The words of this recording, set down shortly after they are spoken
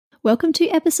Welcome to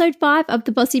episode 5 of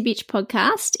the Bossy Bitch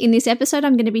podcast. In this episode,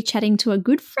 I'm going to be chatting to a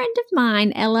good friend of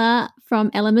mine, Ella from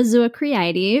Ella Mazur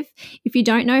Creative. If you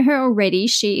don't know her already,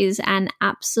 she is an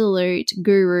absolute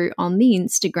guru on the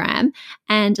Instagram.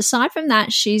 And aside from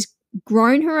that, she's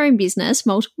grown her own business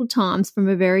multiple times from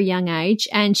a very young age.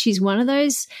 And she's one of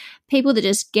those people that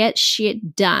just get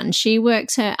shit done. She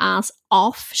works her ass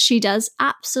off. She does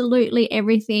absolutely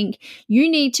everything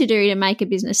you need to do to make a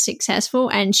business successful,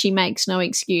 and she makes no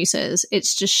excuses.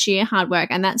 It's just sheer hard work,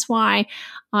 and that's why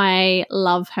I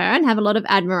love her and have a lot of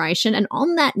admiration. And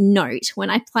on that note, when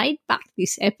I played back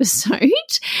this episode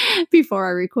before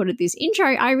I recorded this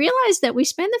intro, I realized that we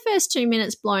spend the first 2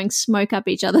 minutes blowing smoke up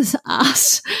each other's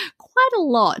ass quite a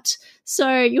lot.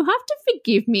 So you'll have to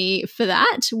forgive me for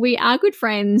that. We are good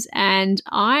friends and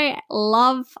I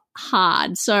love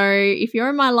hard. So if you're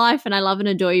in my life and I love and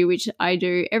adore you, which I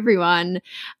do everyone,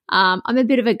 I'm a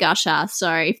bit of a gusher.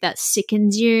 So if that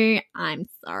sickens you, I'm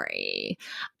sorry.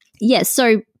 Yes,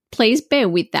 so please bear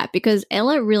with that because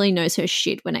Ella really knows her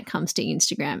shit when it comes to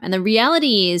Instagram. And the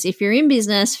reality is if you're in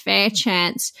business, fair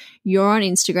chance you're on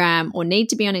Instagram or need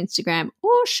to be on Instagram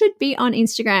or should be on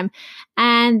Instagram.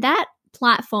 And that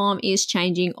platform is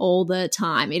changing all the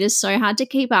time. It is so hard to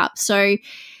keep up. So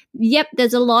yep,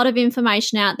 there's a lot of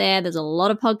information out there. There's a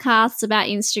lot of podcasts about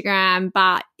Instagram,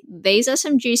 but these are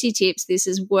some juicy tips. This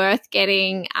is worth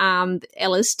getting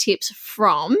Ella's tips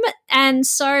from. And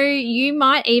so you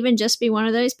might even just be one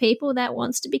of those people that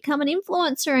wants to become an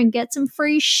influencer and get some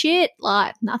free shit.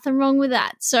 Like, nothing wrong with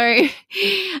that. So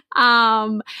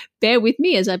bear with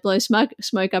me as I blow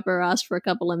smoke up her ass for a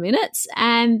couple of minutes.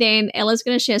 And then Ella's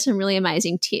going to share some really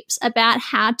amazing tips about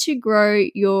how to grow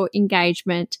your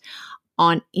engagement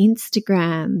on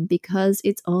Instagram, because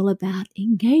it's all about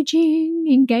engagement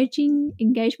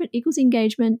equals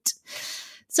engagement.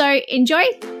 So enjoy.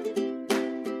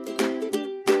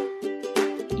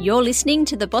 You're listening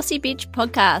to the Bossy Bitch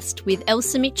podcast with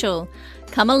Elsa Mitchell.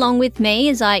 Come along with me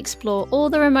as I explore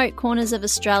all the remote corners of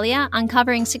Australia,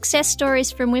 uncovering success stories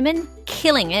from women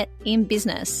killing it in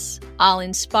business. I'll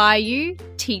inspire you,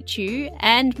 teach you,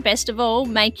 and best of all,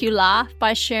 make you laugh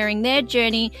by sharing their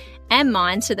journey and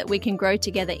mine so that we can grow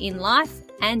together in life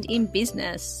and in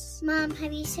business. Mom,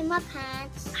 have you seen my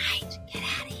pants? Mate, get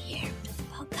out of here with the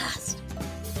podcast.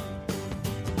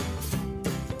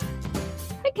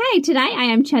 Okay, today I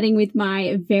am chatting with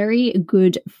my very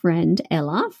good friend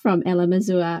Ella from Ella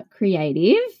Mazur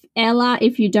Creative. Ella,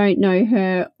 if you don't know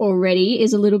her already,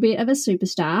 is a little bit of a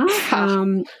superstar.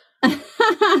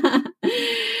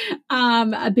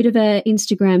 A bit of an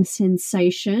Instagram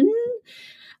sensation.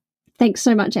 Thanks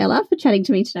so much, Ella, for chatting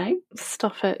to me today.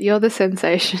 Stop it. You're the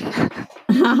sensation.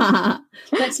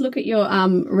 Let's look at your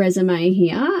resume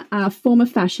here. Former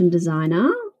fashion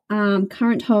designer,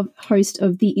 current host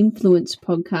of the Influence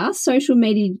podcast, social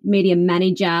media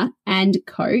manager and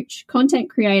coach,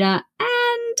 content creator,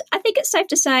 and I think it's safe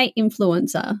to say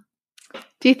influencer.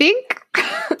 Do you think?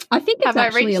 I think it's Have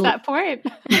actually I reached that point?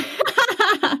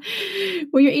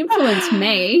 Well, you influenced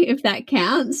me, if that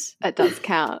counts. That does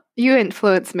count. You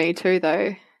influence me too,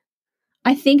 though.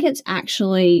 I think it's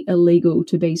actually illegal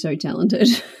to be so talented.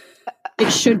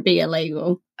 It should be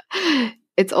illegal.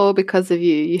 It's all because of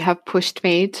you. You have pushed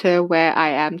me to where I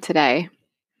am today.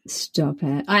 Stop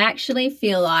it. I actually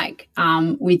feel like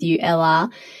with you, Ella,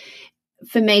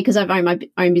 for me, because I've owned my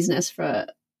own business for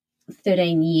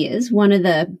 13 years, one of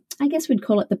the, I guess we'd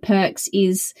call it the perks,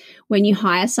 is when you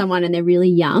hire someone and they're really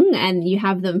young and you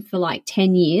have them for like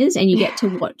 10 years and you get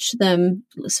to watch them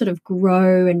sort of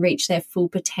grow and reach their full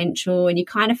potential and you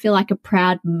kind of feel like a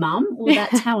proud mum. Well,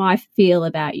 that's how I feel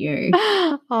about you.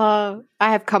 Oh,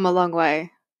 I have come a long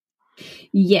way.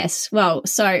 Yes. Well,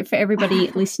 so for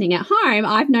everybody listening at home,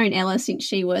 I've known Ella since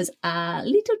she was a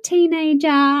little teenager,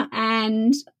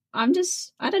 and I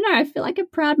don't know, I feel like a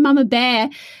proud mama bear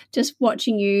just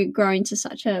watching you grow into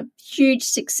such a huge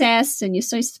success, and you're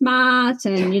so smart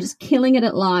and you're just killing it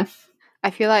at life. I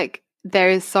feel like there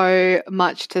is so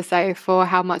much to say for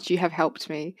how much you have helped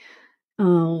me.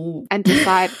 Oh. And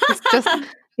just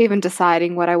even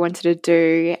deciding what I wanted to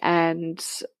do and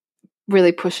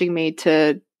really pushing me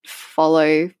to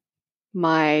follow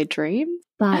my dream.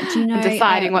 But, you know, and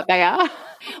deciding what they are.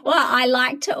 Well, I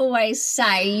like to always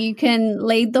say you can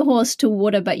lead the horse to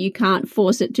water, but you can't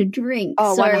force it to drink.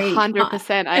 Oh, so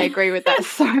 100%. I agree with that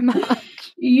so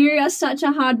much. You are such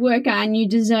a hard worker and you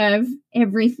deserve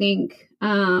everything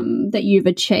that you've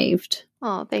achieved.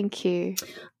 Oh, thank you.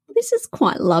 This is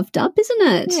quite loved up, isn't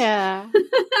it? Yeah.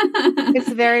 It's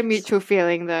a very mutual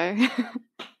feeling, though.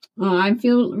 Oh, I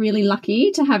feel really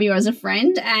lucky to have you as a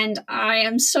friend, and I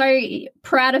am so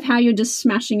proud of how you're just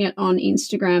smashing it on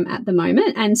Instagram at the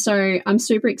moment. And so I'm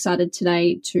super excited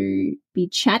today to be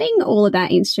chatting all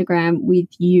about Instagram with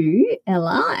you,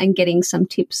 Ella, and getting some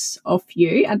tips off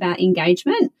you about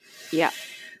engagement. Yeah.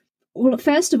 Well,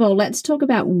 first of all, let's talk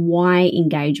about why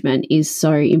engagement is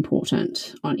so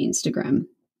important on Instagram.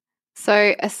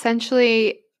 So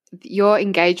essentially, your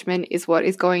engagement is what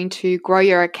is going to grow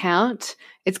your account.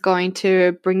 It's going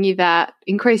to bring you that,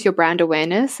 increase your brand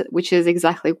awareness, which is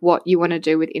exactly what you want to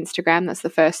do with Instagram. That's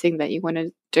the first thing that you want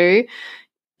to do.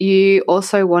 You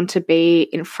also want to be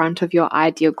in front of your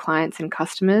ideal clients and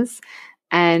customers.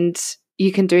 And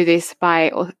you can do this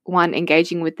by, one,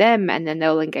 engaging with them, and then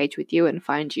they'll engage with you and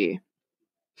find you.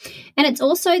 And it's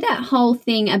also that whole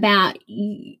thing about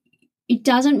it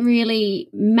doesn't really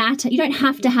matter. You don't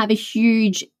have to have a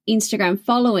huge Instagram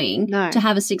following to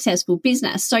have a successful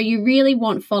business. So you really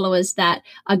want followers that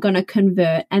are going to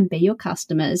convert and be your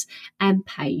customers and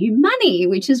pay you money,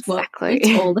 which is what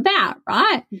it's all about,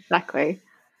 right? Exactly.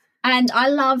 And I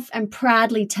love and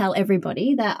proudly tell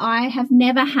everybody that I have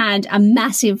never had a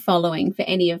massive following for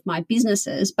any of my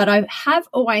businesses, but I have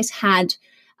always had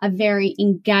a very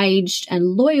engaged and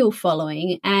loyal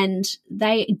following, and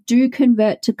they do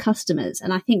convert to customers.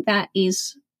 And I think that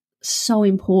is so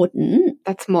important.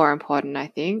 That's more important, I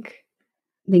think,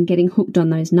 than getting hooked on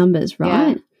those numbers,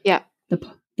 right? Yeah.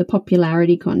 The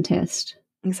popularity contest.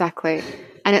 Exactly.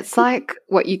 And it's like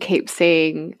what you keep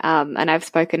seeing, and I've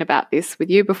spoken about this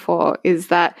with you before, is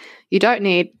that you don't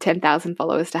need 10,000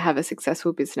 followers to have a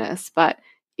successful business. But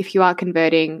if you are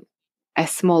converting a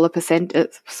smaller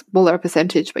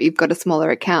percentage, but you've got a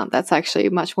smaller account, that's actually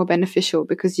much more beneficial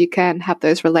because you can have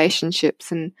those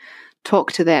relationships and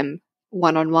talk to them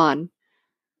one-on-one.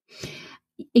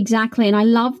 Exactly. And I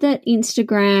love that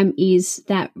Instagram is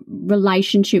that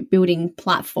relationship building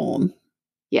platform.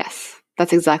 Yes,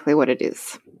 that's exactly what it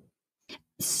is.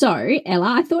 So,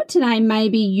 Ella, I thought today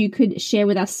maybe you could share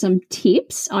with us some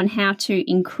tips on how to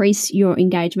increase your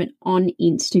engagement on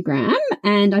Instagram.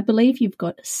 And I believe you've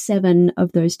got 7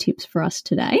 of those tips for us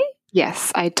today.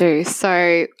 Yes, I do.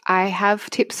 So I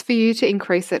have tips for you to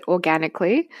increase it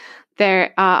organically.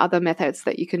 There are other methods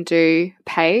that you can do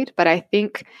paid, but I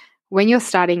think when you're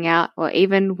starting out, or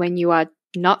even when you are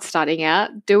not starting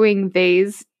out, doing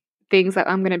these things that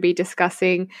I'm going to be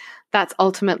discussing, that's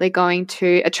ultimately going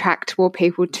to attract more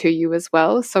people to you as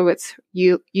well. So it's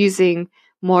you using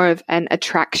more of an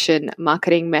attraction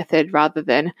marketing method rather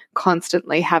than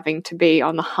constantly having to be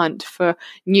on the hunt for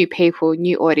new people,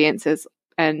 new audiences,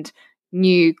 and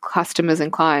new customers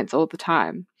and clients all the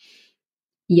time.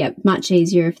 Yeah, much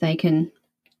easier if they can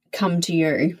come to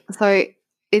you. So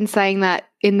in saying that,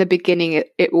 in the beginning,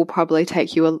 it will probably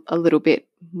take you a little bit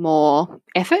more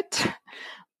effort,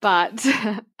 but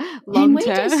long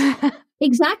term.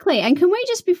 Exactly. And can we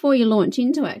just, before you launch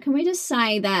into it, can we just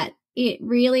say that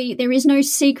there is no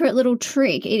secret little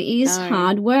trick. It is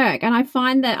hard work. And I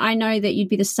find that I know that you'd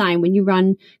be the same when you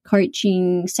run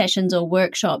coaching sessions or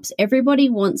workshops. Everybody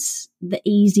wants the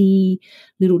easy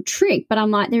little trick, but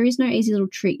I'm like, there is no easy little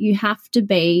trick. You have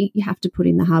to put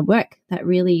in the hard work. That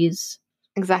really is.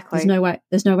 Exactly.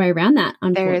 There's no way around that,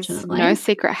 unfortunately. There is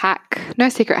no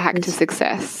secret hack to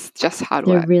success, just hard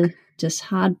work. Really just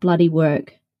hard bloody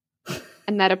work.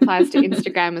 And that applies to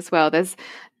Instagram as well.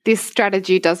 This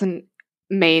strategy doesn't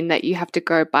mean that you have to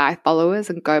go buy followers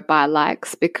and go buy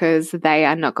likes, because they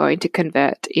are not going to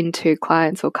convert into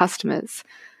clients or customers.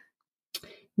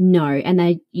 No,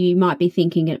 and you might be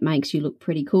thinking it makes you look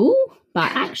pretty cool,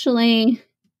 but actually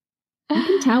you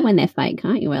can tell when they're fake,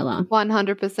 can't you, Ella?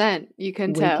 100%. You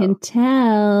can tell. We can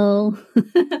tell.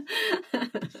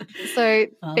 So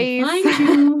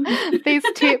these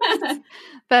tips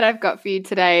that I've got for you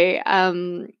today,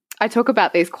 I talk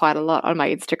about these quite a lot on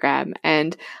my Instagram,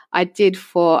 and I did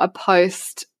for a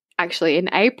post actually in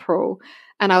April,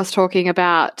 and I was talking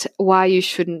about why you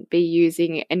shouldn't be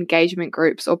using engagement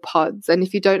groups or pods. And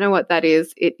if you don't know what that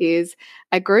is, it is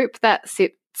a group that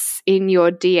sits in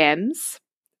your DMs,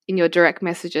 in your direct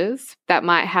messages, that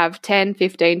might have 10,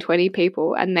 15, 20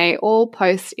 people, and they all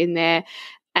post in there,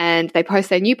 and they post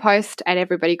their new post, and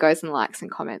everybody goes and likes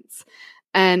and comments.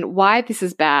 And why this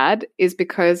is bad is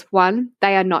because, one,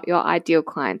 they are not your ideal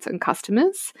clients and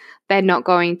customers. They're not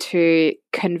going to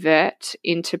convert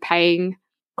into paying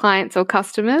clients or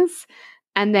customers,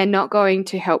 and they're not going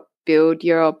to help build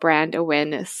your brand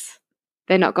awareness.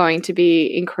 They're not going to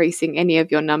be increasing any of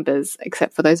your numbers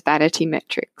except for those vanity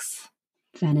metrics.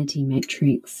 Vanity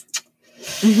metrics.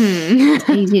 Mm-hmm. It's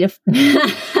easy to...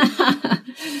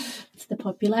 It's the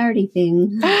popularity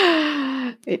thing.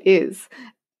 It is.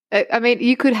 I mean,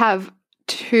 you could have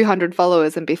 200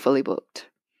 followers and be fully booked.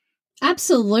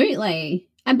 Absolutely.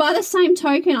 And by the same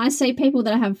token, I see people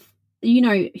that have, you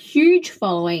know, huge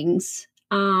followings,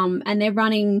 and they're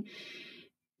running,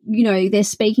 you know, they're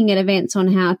speaking at events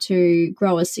on how to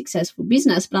grow a successful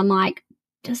business. But I'm like,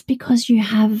 just because you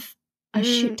have a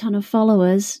shit ton of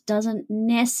followers doesn't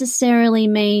necessarily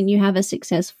mean you have a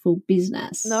successful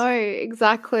business. No,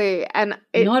 exactly. And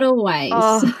not always.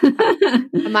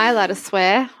 Am I allowed to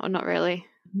swear or not really?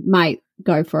 Mate,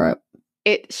 go for it.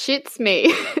 It shits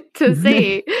me to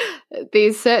see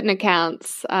these certain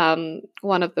accounts,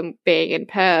 one of them being in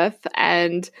Perth,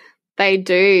 and they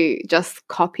do just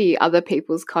copy other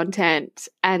people's content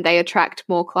and they attract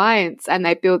more clients and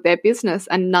they build their business,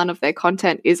 and none of their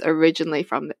content is originally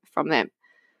from them.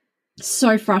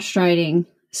 So frustrating.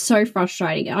 So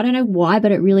frustrating. I don't know why,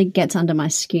 but it really gets under my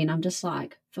skin. I'm just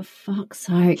like, for fuck's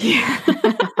sake.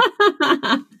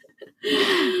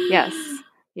 Yes.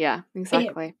 Yeah,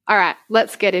 exactly. All right,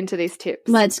 let's get into these tips.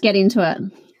 Let's get into it.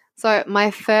 So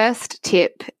my first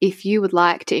tip, if you would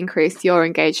like to increase your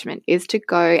engagement, is to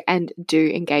go and do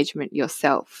engagement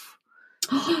yourself.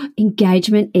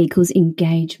 Engagement equals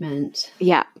engagement.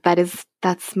 Yeah,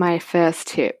 that's my first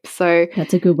tip. So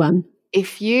that's a good one.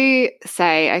 If you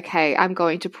say, okay, I'm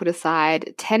going to put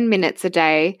aside 10 minutes a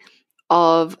day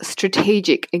of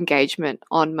strategic engagement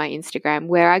on my Instagram,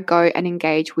 where I go and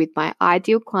engage with my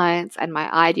ideal clients and my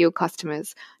ideal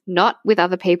customers, not with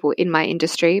other people in my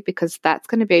industry, because that's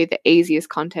going to be the easiest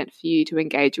content for you to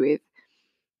engage with.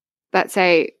 Let's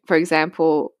say, for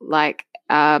example, like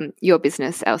your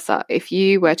business, Elsa, if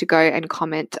you were to go and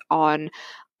comment on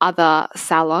other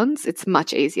salons, it's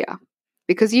much easier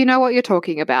because you know what you're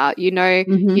talking about. You know,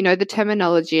 you know the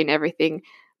terminology and everything.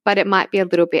 But it might be a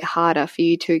little bit harder for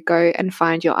you to go and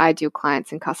find your ideal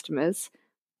clients and customers.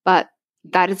 But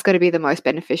that is going to be the most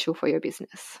beneficial for your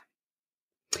business.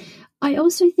 I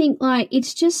also think like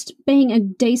it's just being a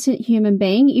decent human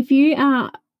being. If you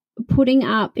are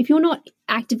if you're not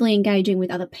actively engaging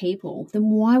with other people, then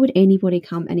why would anybody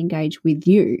come and engage with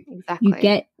you? Exactly. You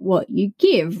get what you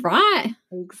give, right?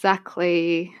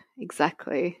 Exactly.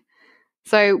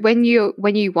 So when you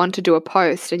want to do a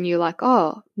post and you're like,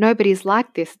 oh, nobody's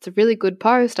liked this, it's a really good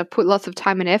post, I've put lots of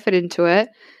time and effort into it,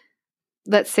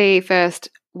 let's see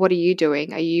first, what are you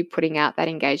doing? Are you putting out that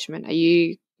engagement? Are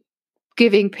you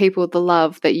giving people the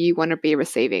love that you want to be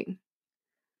receiving?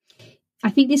 I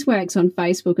think this works on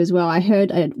Facebook as well. I heard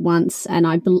it once, and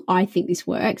I think this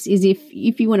works, is if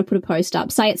you want to put a post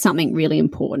up, say it's something really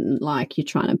important, like you're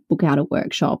trying to book out a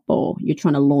workshop or you're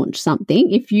trying to launch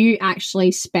something, if you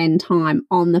actually spend time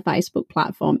on the Facebook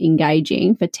platform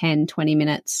engaging for 10, 20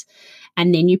 minutes,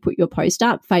 and then you put your post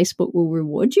up, Facebook will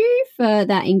reward you for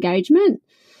that engagement.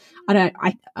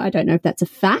 I don't know if that's a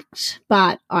fact,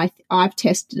 but I've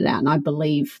tested it out and I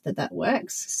believe that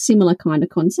works. Similar kind of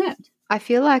concept. I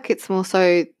feel like it's more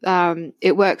so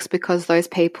it works because those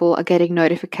people are getting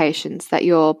notifications that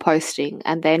you're posting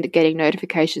and then getting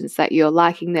notifications that you're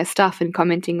liking their stuff and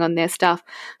commenting on their stuff.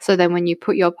 So then when you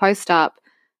put your post up,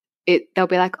 they'll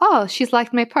be like, oh, she's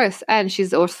liked my post and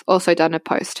she's also done a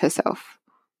post herself.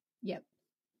 Yep.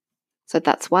 So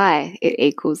that's why it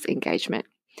equals engagement.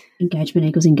 Engagement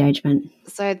equals engagement.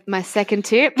 So my second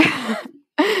tip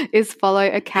is follow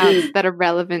accounts that are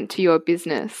relevant to your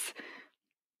business.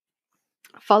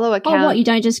 Follow accounts. Oh, what? You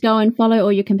don't just go and follow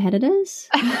all your competitors?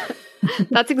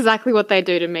 That's exactly what they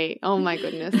do to me. Oh, my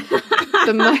goodness.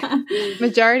 The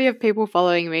majority of people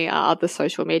following me are other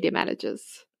social media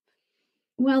managers.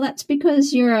 Well, that's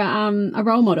because you're a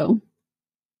role model.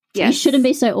 Yes. You shouldn't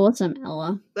be so awesome,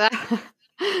 Ella.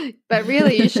 But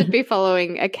really, you should be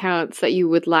following accounts that you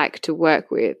would like to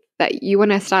work with, that you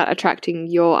want to start attracting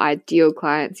your ideal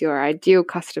clients, your ideal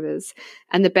customers.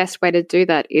 And the best way to do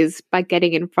that is by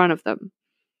getting in front of them.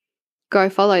 Go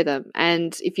follow them.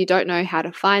 And if you don't know how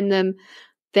to find them,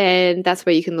 then that's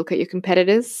where you can look at your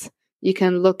competitors. You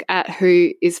can look at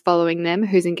who is following them,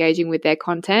 who's engaging with their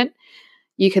content.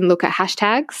 You can look at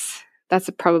hashtags. That's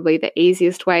probably the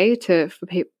easiest way for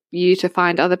you to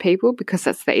find other people, because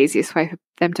that's the easiest way for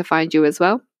them to find you as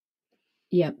well.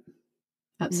 Yep.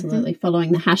 Absolutely.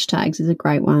 Following the hashtags is a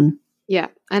great one. Yeah.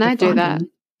 And I do that.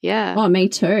 Yeah. Oh, me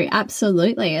too.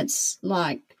 Absolutely. It's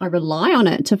like I rely on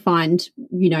it to find,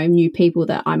 new people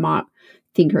that I might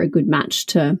think are a good match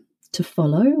to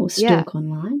follow or stalk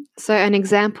online. So an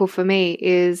example for me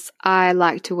is I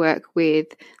like to work with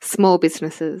small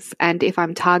businesses. And if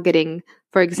I'm targeting,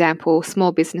 for example,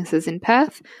 small businesses in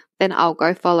Perth, then I'll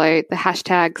go follow the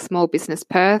hashtag Small Business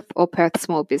Perth or Perth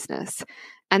Small Business.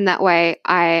 And that way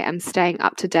I am staying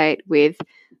up to date with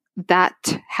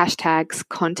that hashtag's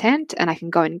content, and I can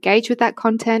go and engage with that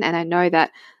content, and I know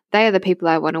that they are the people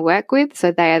I want to work with,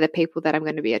 so they are the people that I'm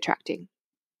going to be attracting.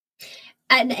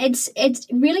 And it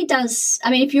really does.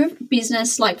 I mean, if you're a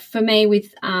business, like for me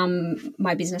with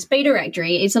my business Bee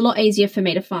Directory, it's a lot easier for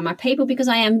me to find my people because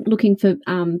I am looking for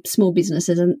small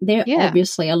businesses, and they're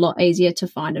obviously a lot easier to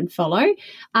find and follow.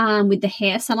 With the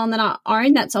hair salon that I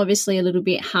own, that's obviously a little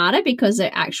bit harder because they're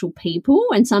actual people,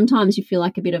 and sometimes you feel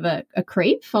like a bit of a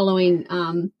creep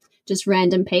following just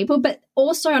random people. But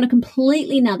also on a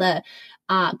completely another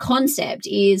concept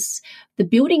is the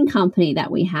building company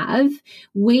that we have.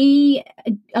 A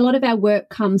lot of our work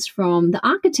comes from the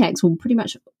architects, well, pretty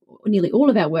much nearly all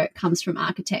of our work comes from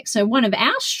architects. So one of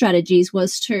our strategies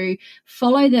was to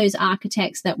follow those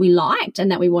architects that we liked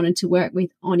and that we wanted to work with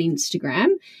on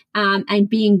Instagram, and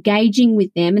be engaging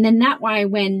with them. And then that way,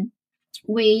 when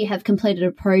we have completed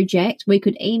a project, we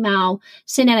could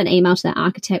send out an email to that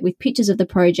architect with pictures of the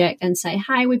project and say,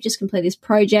 hey, we've just completed this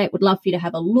project. Would love for you to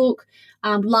have a look.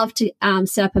 Love to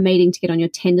set up a meeting to get on your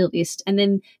tender list. And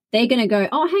then they're going to go,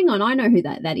 oh, hang on, I know who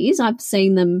that is. I've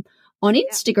seen them on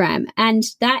Instagram. And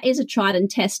that is a tried and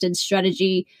tested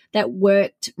strategy that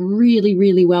worked really,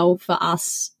 really well for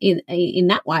us in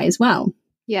that way as well.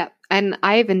 Yeah. And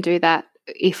I even do that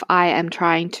if I am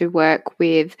trying to work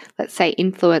with, let's say,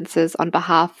 influencers on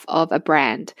behalf of a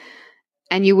brand.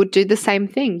 And you would do the same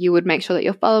thing. You would make sure that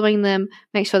you're following them,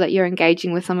 make sure that you're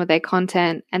engaging with some of their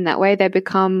content, and that way they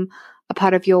become a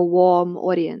part of your warm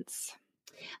audience.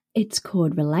 It's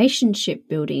called relationship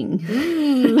building.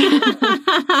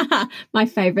 My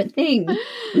favorite thing.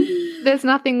 There's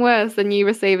nothing worse than you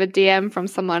receive a DM from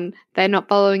someone, they're not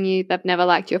following you, they've never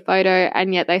liked your photo,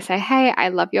 and yet they say, hey, I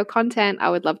love your content, I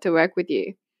would love to work with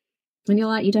you. And you're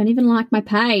like, you don't even like my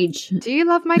page. Do you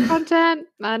love my content?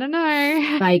 I don't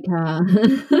know. Faker.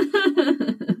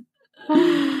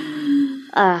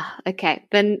 Okay.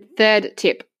 Then third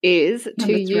tip is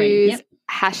to use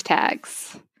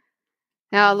hashtags.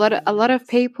 Now, a lot of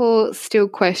people still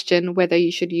question whether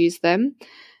you should use them.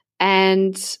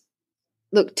 And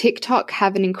look, TikTok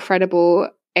have an incredible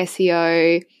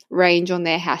SEO range on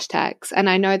their hashtags. And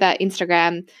I know that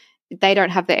Instagram, they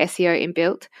don't have the SEO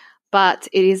inbuilt, but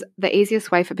it is the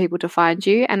easiest way for people to find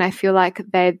you. And I feel like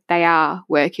they are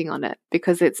working on it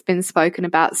because it's been spoken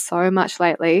about so much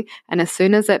lately. And as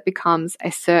soon as it becomes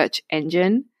a search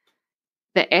engine,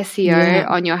 the SEO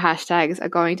on your hashtags are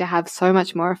going to have so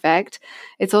much more effect.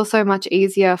 It's also much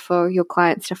easier for your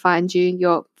clients to find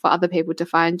you, for other people to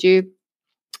find you.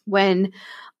 When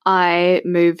I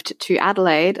moved to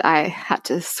Adelaide, I had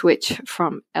to switch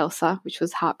from Elsa, which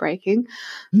was heartbreaking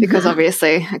because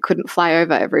obviously I couldn't fly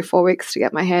over every 4 weeks to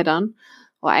get my hair done,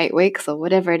 or 8 weeks or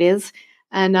whatever it is.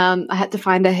 And I had to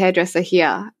find a hairdresser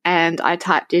here, and I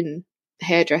typed in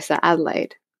hairdresser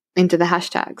Adelaide into the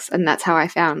hashtags, and that's how I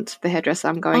found the hairdresser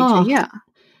I'm going to here.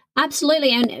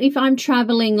 Absolutely. And if I'm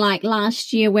traveling, like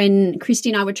last year when Christy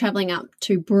and I were traveling up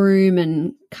to Broome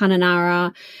and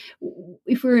Kununurra,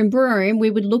 if we were in Broome, we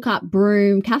would look up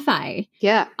Broome Cafe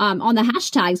on the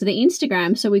hashtags of the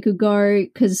Instagram, so we could go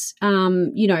because,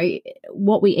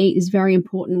 what we eat is very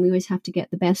important. We always have to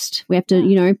get the best. We have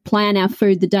to, plan our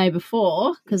food the day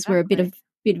before because we're a bit of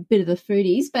the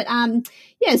foodies, but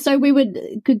so we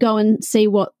could go and see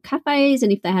what cafes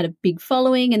and if they had a big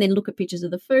following, and then look at pictures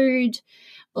of the food,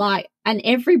 and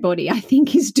everybody I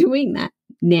think is doing that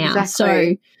now.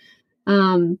 Exactly.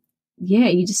 So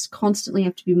you just constantly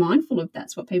have to be mindful if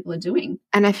that's what people are doing.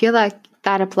 And I feel like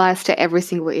that applies to every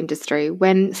single industry.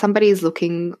 When somebody is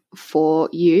looking for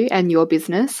you and your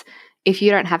business, if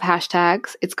you don't have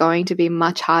hashtags, it's going to be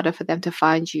much harder for them to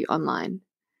find you online.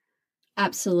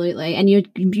 Absolutely. And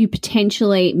you're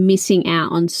potentially missing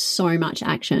out on so much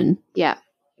action. Yeah,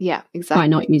 exactly. By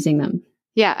not using them.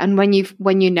 Yeah, and when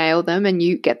you nail them and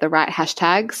you get the right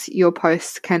hashtags, your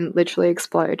posts can literally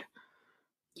explode.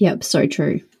 Yep, so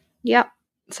true. Yep.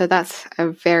 So that's a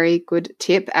very good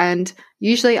tip. And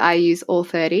usually I use all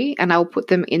 30 and I'll put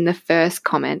them in the first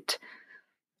comment.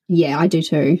 Yeah, I do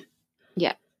too.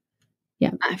 Yeah.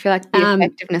 Yeah. I feel like the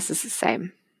effectiveness is the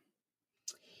same.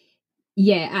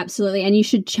 Yeah, absolutely. And you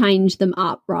should change them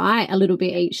up, right, a little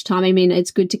bit each time. I mean, it's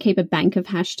good to keep a bank of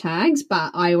hashtags,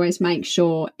 but I always make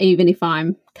sure, even if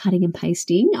I'm cutting and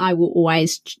pasting, I will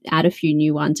always add a few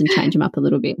new ones and change them up a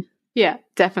little bit. Yeah,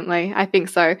 definitely. I think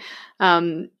so.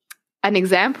 An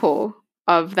example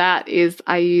of that is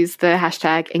I use the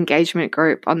hashtag engagement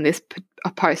group on this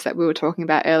post that we were talking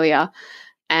about earlier.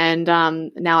 And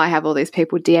now I have all these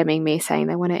people DMing me saying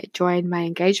they want to join my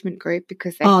engagement group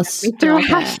because they sent me through a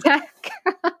hashtag.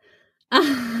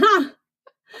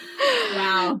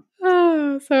 Wow.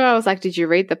 So I was like, did you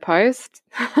read the post?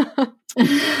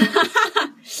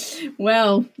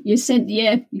 Well, you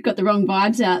got the wrong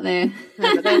vibes out there.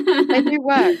 No, they do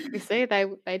work. You see,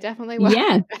 they definitely work.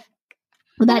 Yeah.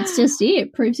 Well, that's just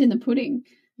it. Proof's in the pudding.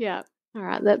 Yeah. All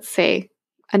right, let's see.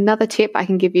 Another tip I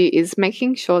can give you is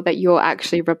making sure that you're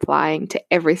actually replying to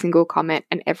every single comment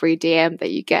and every DM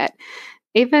that you get.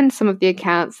 Even some of the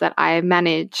accounts that I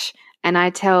manage and I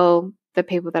tell the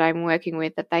people that I'm working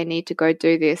with that they need to go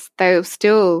do this, they'll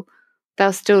still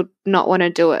not want to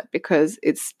do it because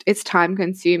it's time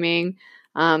consuming.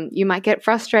 You might get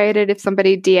frustrated if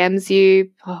somebody DMs you,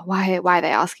 oh, why are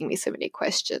they asking me so many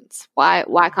questions?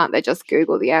 Why can't they just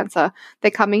Google the answer?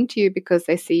 They're coming to you because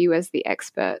they see you as the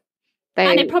expert.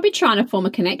 And they're probably trying to form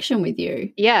a connection with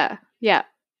you. Yeah.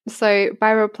 So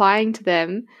by replying to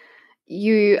them,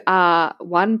 you are,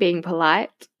 one, being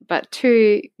polite, but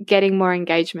two, getting more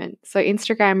engagement. So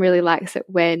Instagram really likes it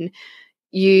when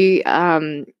you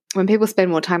when people spend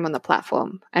more time on the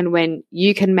platform and when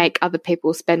you can make other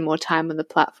people spend more time on the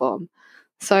platform.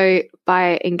 So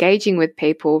by engaging with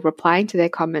people, replying to their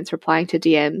comments, replying to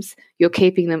DMs, you're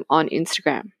keeping them on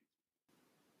Instagram.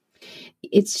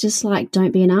 It's just like,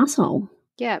 don't be an asshole.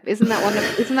 Yeah, isn't that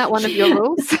one of your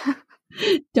rules?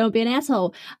 Don't be an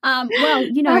asshole. Well,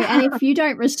 and if you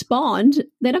don't respond,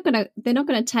 they're not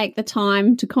gonna take the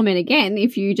time to comment again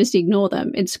if you just ignore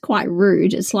them. It's quite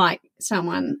rude. It's like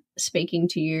someone speaking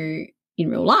to you in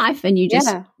real life and you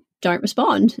just don't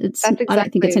respond. I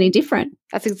don't think it's any different.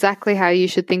 That's exactly how you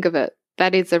should think of it.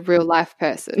 That is a real life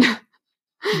person.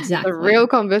 Exactly. A real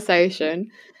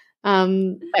conversation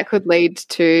that could lead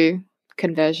to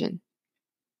conversion.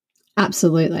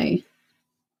 Absolutely.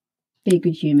 Be a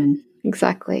good human.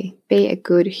 Exactly. Be a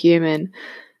good human.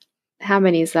 How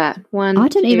many is that? One, I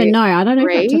don't even know. I don't know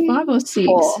if it's 5 or 6.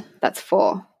 4. That's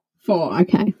 4. 4,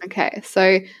 okay. Okay,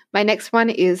 so my next one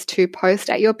is to post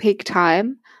at your peak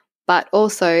time, but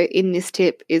also in this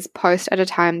tip is post at a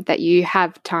time that you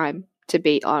have time to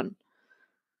be on.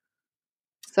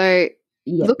 So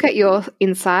look at your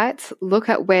insights, look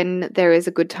at when there is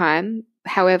a good time.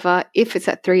 However, if it's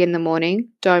at 3 a.m,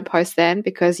 don't post then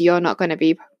because you're not going to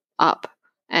be up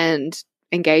and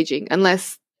engaging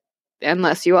unless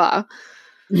you are.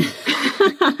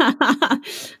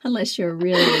 Unless you're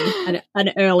really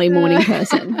an early morning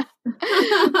person.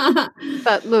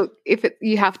 But look,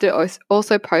 you have to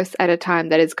also post at a time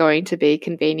that is going to be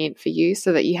convenient for you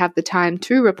so that you have the time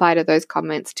to reply to those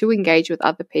comments, to engage with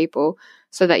other people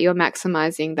so that you're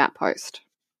maximizing that post.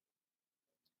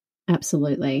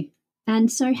 Absolutely.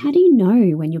 And so how do you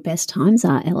know when your best times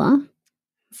are, Ella?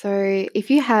 So if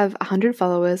you have 100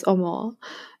 followers or more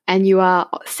and you are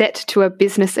set to a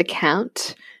business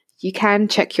account, you can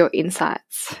check your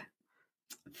insights.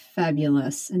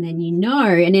 Fabulous. And then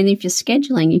and then if you're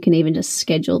scheduling, you can even just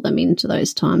schedule them into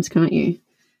those times, can't you?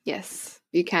 Yes,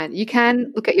 you can. You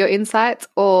can look at your insights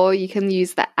or you can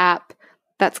use the app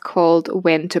that's called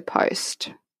When to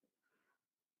Post.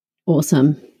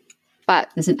 Awesome. But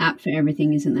there's an app for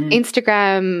everything, isn't there?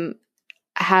 Instagram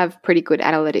have pretty good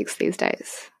analytics these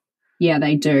days. Yeah,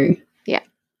 they do.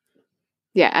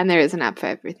 Yeah, and there is an app for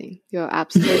everything. You're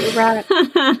absolutely right.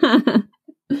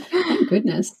 Thank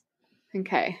goodness.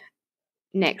 Okay.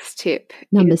 Next tip.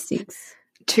 Number 6.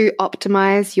 To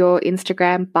optimize your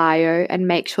Instagram bio and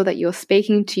make sure that you're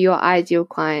speaking to your ideal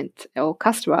client or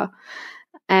customer.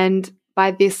 And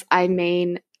by this, I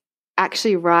mean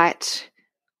actually write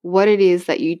what it is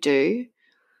that you do.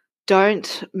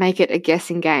 Don't make it a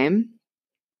guessing game.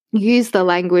 Use the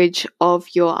language of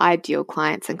your ideal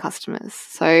clients and customers.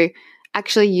 So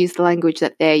actually use the language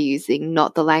that they're using,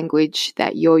 not the language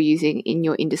that you're using in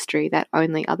your industry that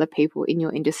only other people in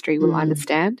your industry will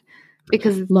understand.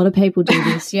 Because a lot of people do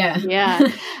this, yeah. Yeah.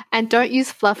 And don't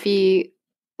use fluffy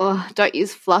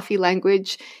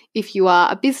language. If you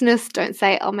are a business, don't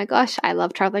say, oh my gosh, I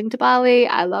love traveling to Bali.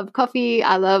 I love coffee.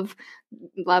 I love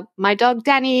my dog,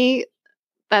 Danny.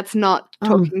 That's not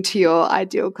talking to your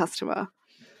ideal customer.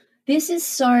 This is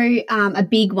so a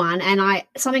big one, and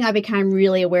something I became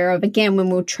really aware of again when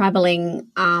we were traveling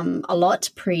a lot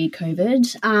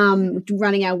pre-COVID,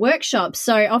 running our workshops.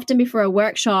 So often before a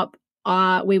workshop,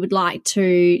 we would like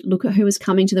to look at who was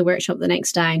coming to the workshop the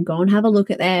next day and go and have a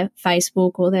look at their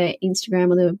Facebook or their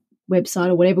Instagram or their website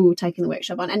or whatever we were taking the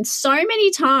workshop on. And so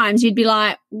many times you'd be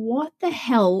like, what the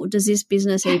hell does this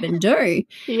business even do?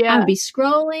 Yeah. I'd be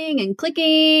scrolling and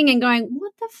clicking and going,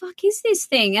 what the fuck is this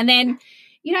thing? And then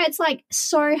it's like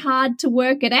so hard to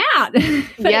work it out.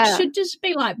 But it should just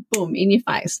be like, boom, in your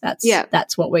face.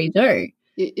 That's what we do.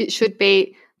 It should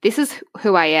be, this is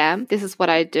who I am, this is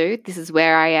what I do, this is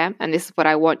where I am, and this is what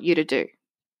I want you to do.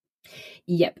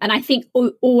 Yep. And I think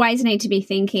always need to be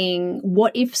thinking,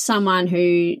 what if someone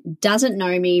who doesn't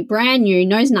know me, brand new,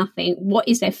 knows nothing, what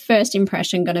is their first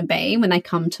impression going to be when they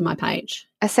come to my page?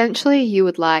 Essentially, you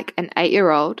would like an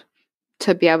 8-year-old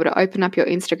to be able to open up your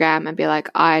Instagram and be like,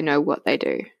 I know what they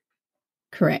do.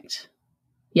 Correct.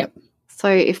 Yep. So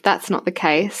if that's not the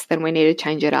case, then we need to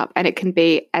change it up. And it can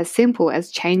be as simple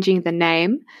as changing the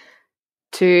name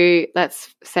to,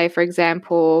 let's say, for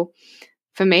example,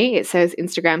 for me, it says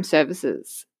Instagram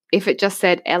services. If it just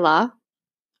said Ella,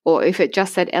 or if it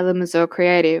just said Ella Mazur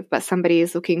Creative, but somebody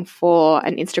is looking for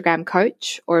an Instagram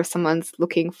coach, or if someone's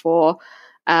looking for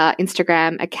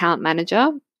Instagram account manager,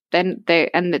 then they're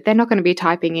not going to be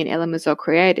typing in Ella Mazur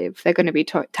Creative. They're going to be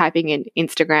typing in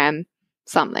Instagram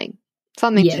something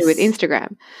Yes. to do with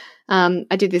Instagram.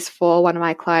 I did this for one of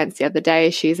my clients the other day.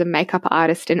 She's a makeup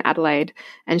artist in Adelaide,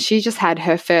 and she just had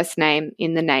her first name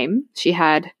in the name. She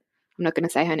had, I'm not going to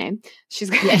say her name. She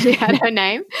had her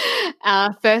name,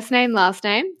 first name, last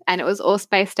name, and it was all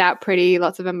spaced out pretty,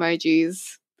 lots of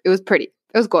emojis. It was pretty.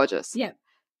 It was gorgeous. Yep.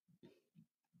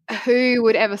 Who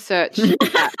would ever search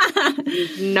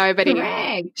that? Nobody.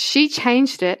 Correct. She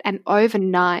changed it, and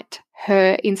overnight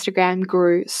her Instagram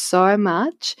grew so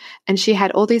much, and she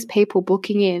had all these people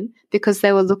booking in because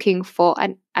they were looking for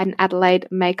an Adelaide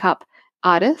makeup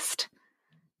artist.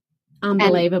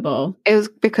 Unbelievable. And it was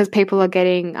because people are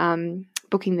getting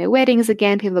booking their weddings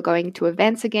again. People are going to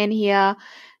events again here.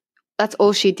 That's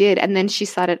all she did. And then she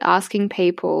started asking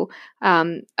people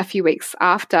a few weeks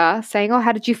after, saying, oh,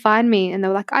 how did you find me? And they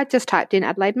were like, I just typed in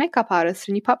Adelaide makeup artist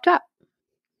and you popped up.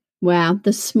 Wow,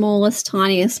 the smallest,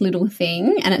 tiniest little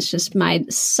thing, and it's just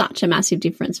made such a massive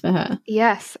difference for her.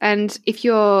 Yes, and if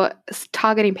you're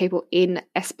targeting people in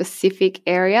a specific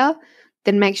area,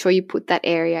 then make sure you put that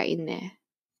area in there.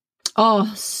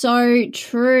 Oh, so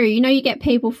true. You know, you get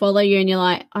people follow you and you're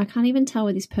like, I can't even tell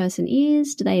where this person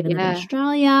is. Do they even live in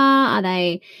Australia? Are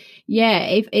they,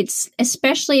 if it's,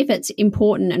 especially if it's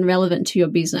important and relevant to your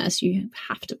business, you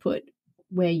have to put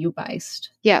where you're based.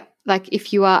 Yeah, like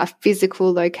if you are a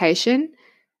physical location,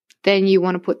 then you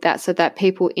want to put that so that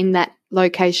people in that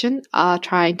location are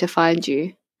trying to find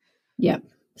you. Yep,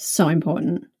 so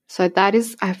important. So that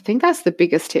is, I think that's the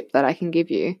biggest tip that I can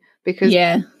give you, because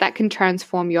that can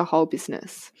transform your whole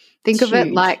business. Think of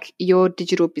it like your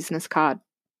digital business card.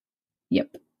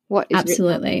 Yep. What is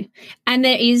absolutely. And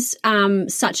there is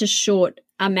such a short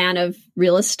amount of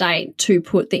real estate to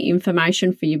put the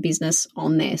information for your business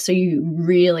on there. So you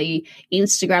really,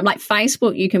 Instagram, like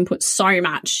Facebook, you can put so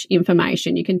much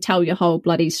information. You can tell your whole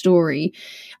bloody story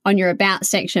on your about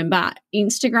section, but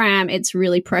Instagram, it's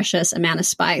really precious amount of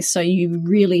space. So you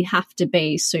really have to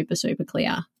be super, super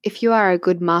clear. If you are a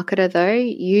good marketer though,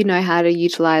 you know how to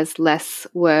utilize less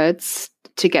words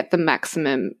to get the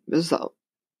maximum result.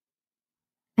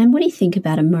 And what do you think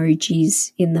about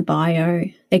emojis in the bio?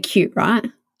 They're cute, right?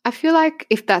 I feel like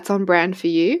if that's on brand for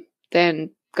you,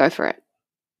 then go for it.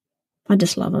 I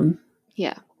just love them.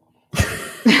 Yeah.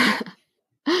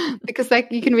 Because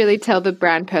you can really tell the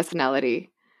brand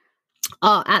personality.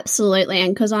 Oh, absolutely.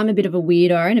 And because I'm a bit of a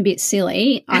weirdo and a bit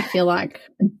silly, I feel like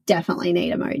I definitely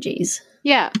need emojis.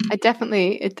 Yeah, I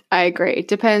agree. It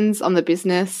depends on the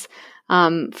business.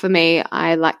 For me,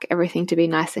 I like everything to be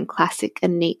nice and classic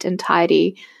and neat and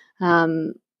tidy.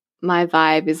 My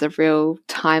vibe is a real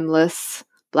timeless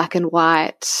black and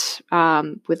white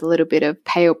with a little bit of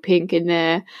pale pink in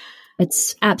there.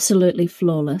 It's absolutely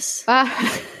flawless.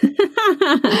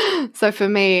 So for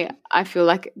me, I feel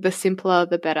like the simpler,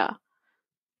 the better.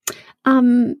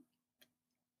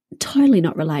 Totally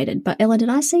not related, but Ella, did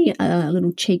I see a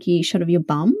little cheeky shot of your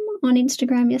bum on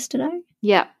Instagram yesterday?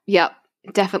 Yep,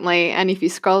 definitely. And if you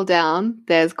scroll down,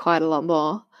 there's quite a lot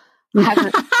more.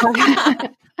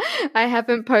 I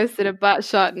haven't posted a butt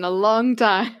shot in a long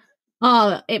time.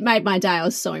 Oh, it made my day. I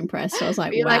was so impressed. I was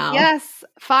like, You're wow. Like, yes,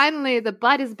 finally, the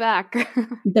butt is back.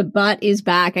 The butt is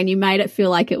back, and you made it feel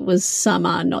like it was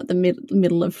summer, not the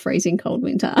middle of freezing cold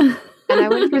winter. And I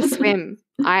went for a swim.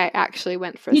 I actually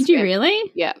went for a swim. Did you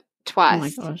really? Yeah,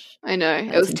 twice. Oh, my gosh. I know.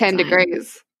 It was 10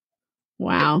 degrees.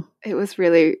 Wow. It was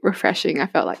really refreshing. I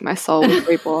felt like my soul was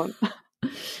reborn.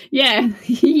 Yeah.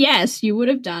 Yes, you would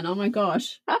have done. Oh, my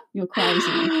gosh. You're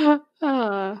crazy.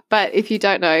 But if you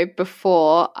don't know,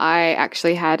 before I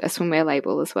actually had a swimwear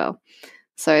label as well.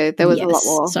 So there was a lot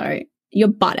more. So your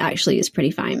butt actually is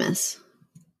pretty famous.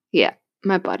 Yeah,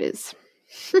 my butt is.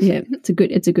 Yeah, it's a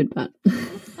good butt.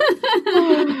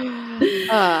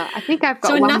 I think I've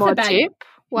got one more tip.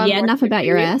 Enough about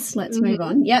your ass. Let's move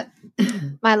on. Yep.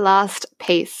 My last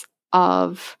tip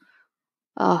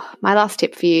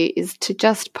for you is to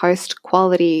just post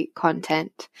quality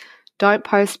content. Don't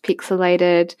post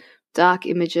pixelated, dark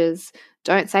images.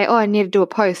 Don't say, oh, I need to do a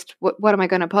post. What am I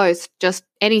going to post? Just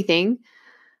anything.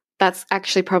 That's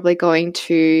actually probably going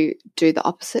to do the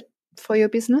opposite for your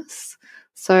business.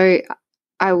 So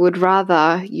I would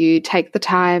rather you take the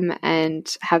time and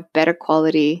have better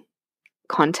quality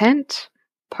content,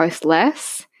 post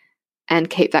less, and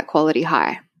keep that quality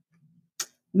high.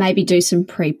 Maybe do some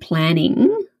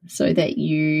pre-planning so that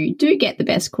you do get the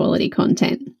best quality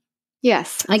content.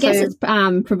 Yes. I guess it's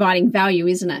providing value,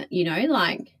 isn't it? You know,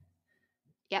 like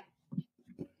yep,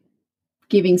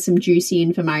 giving some juicy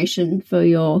information for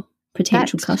your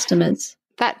potential customers.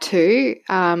 That too.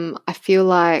 I feel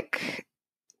like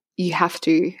you have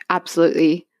to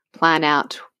absolutely plan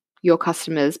out your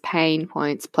customers' pain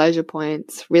points, pleasure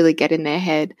points, really get in their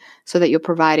head so that you're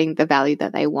providing the value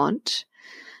that they want.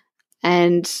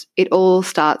 And it all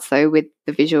starts, though, with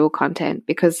the visual content,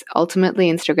 because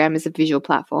ultimately Instagram is a visual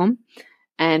platform.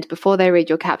 And before they read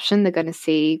your caption, they're going to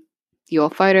see your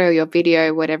photo, your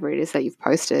video, whatever it is that you've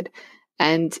posted.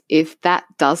 And if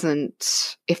that's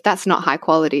not high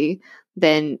quality,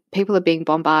 then people are being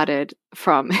bombarded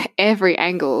from every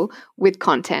angle with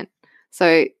content.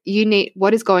 So you need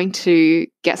what is going to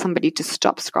get somebody to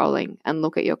stop scrolling and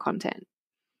look at your content.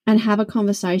 And have a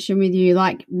conversation with you,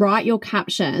 like write your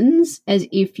captions as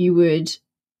if you would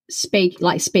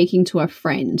speaking to a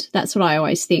friend. That's what I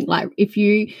always think. Like if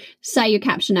you say your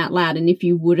caption out loud and if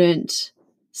you wouldn't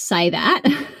say that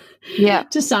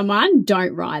to someone,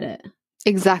 don't write it.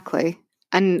 Exactly.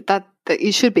 And that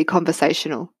it should be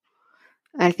conversational.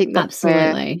 And I think that's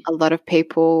absolutely where a lot of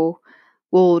people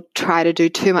will try to do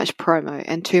too much promo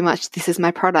and too much, this is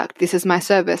my product, this is my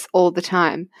service all the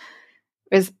time.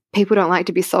 Whereas people don't like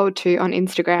to be sold to on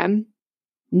Instagram.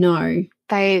 No.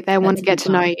 They want to get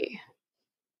to know you.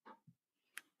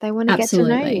 They want to get to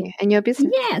know you and your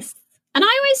business. Yes. And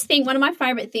I always think one of my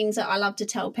favorite things that I love to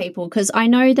tell people, because I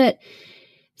know that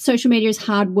social media is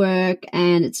hard work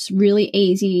and it's really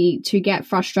easy to get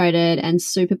frustrated and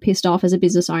super pissed off as a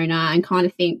business owner and kind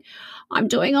of think, I'm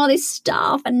doing all this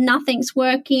stuff and nothing's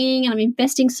working and I'm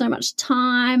investing so much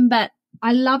time. But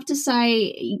I love to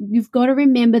say you've got to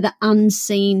remember the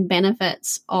unseen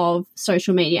benefits of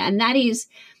social media. And that is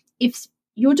if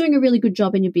you're doing a really good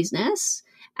job in your business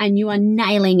and you are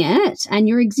nailing it and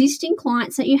your existing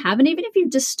clients that you have, and even if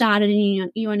you've just started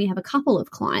and you only have a couple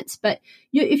of clients, but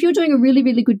if you're doing a really,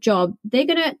 really good job, they're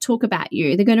going to talk about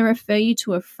you. They're going to refer you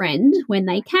to a friend when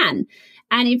they can.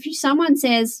 And if someone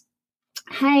says,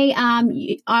 hey,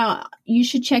 you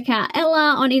should check out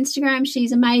Ella on Instagram.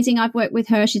 She's amazing. I've worked with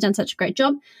her. She's done such a great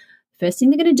job. First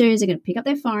thing they're going to do is they're going to pick up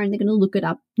their phone. They're going to look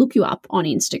you up on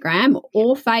Instagram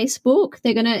or Facebook.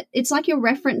 It's like your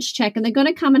reference check, and they're going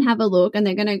to come and have a look, and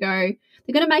they're going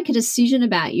to make a decision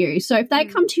about you. So if they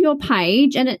come to your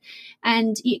page, and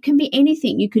it can be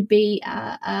anything, you could be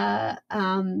a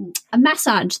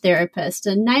massage therapist,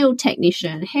 a nail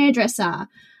technician, hairdresser,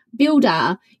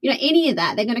 builder, any of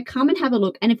that, they're going to come and have a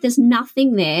look. And if there's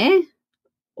nothing there,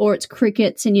 or it's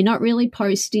crickets and you're not really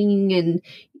posting, and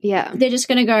they're just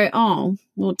going to go, oh,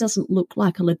 well, it doesn't look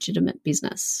like a legitimate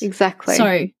business. Exactly.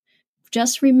 So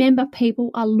just remember, people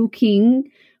are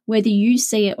looking whether you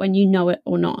see it when you know it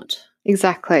or not.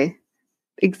 Exactly.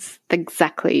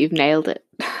 Exactly. You've nailed it.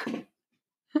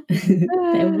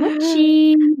 They're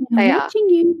watching. They are watching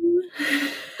you.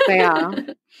 They are.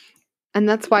 And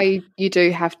that's why you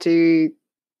do have to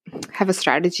have a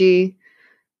strategy,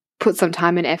 put some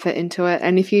time and effort into it.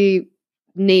 And if you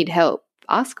need help,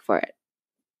 ask for it.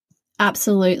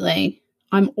 Absolutely.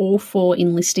 I'm all for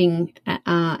enlisting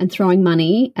and throwing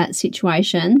money at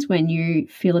situations when you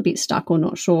feel a bit stuck or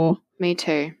not sure. Me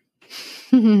too.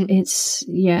 It's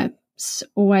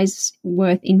always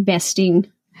worth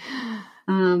investing.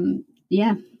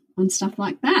 On stuff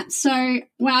like that. So,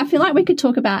 I feel like we could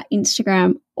talk about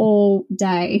Instagram all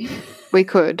day. We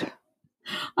could.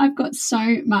 I've got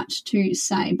so much to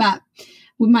say, but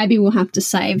maybe we'll have to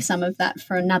save some of that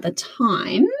for another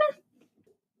time.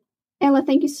 Ella,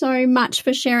 thank you so much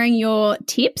for sharing your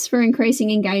tips for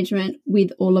increasing engagement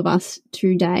with all of us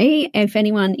today. If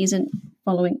anyone isn't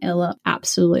following Ella,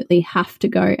 absolutely have to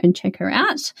go and check her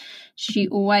out. She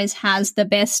always has the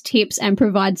best tips and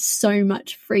provides so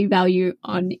much free value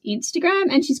on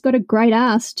Instagram, and she's got a great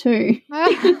ass too.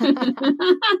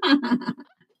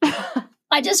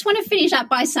 I just want to finish up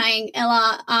by saying,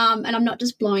 Ella, and I'm not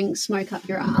just blowing smoke up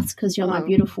your ass because you're my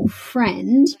beautiful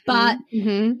friend, but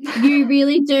you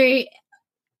really do.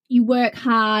 You work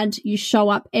hard, you show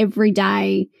up every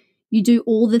day, you do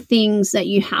all the things that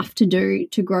you have to do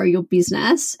to grow your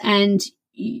business, and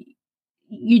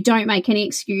you don't make any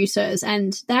excuses.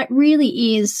 And that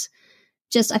really is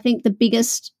just, I think, the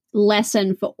biggest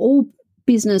lesson for all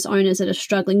business owners that are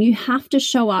struggling, you have to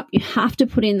show up, you have to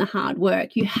put in the hard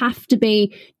work, you have to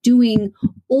be doing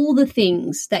all the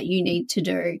things that you need to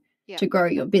do to grow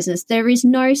your business. There is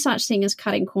no such thing as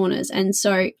cutting corners. And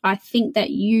so I think that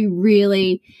you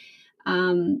really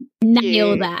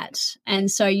nail that.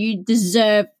 And so you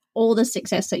deserve all the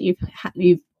success that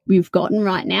you've gotten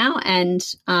right now. And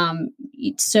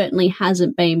it certainly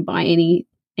hasn't been by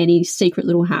any secret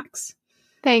little hacks.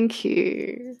 Thank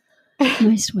you.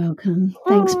 Most welcome.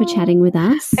 Thanks for chatting with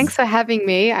us. Thanks for having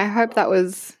me. I hope that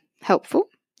was helpful,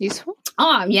 useful.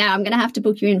 Oh, yeah. I'm going to have to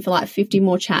book you in for like 50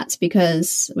 more chats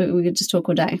because we could just talk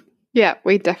all day. Yeah,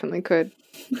 we definitely could.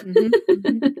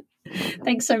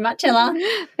 Thanks so much, Ella.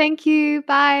 Thank you.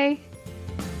 Bye.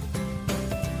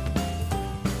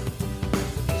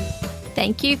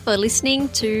 Thank you for listening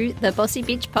to the Bossy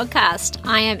Bitch podcast.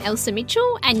 I am Elsa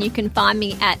Mitchell, and you can find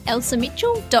me at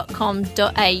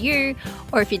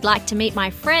elsamitchell.com.au, or if you'd like to meet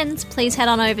my friends, please head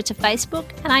on over to Facebook,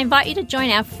 and I invite you to join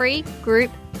our free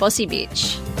group Bossy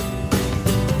Bitch.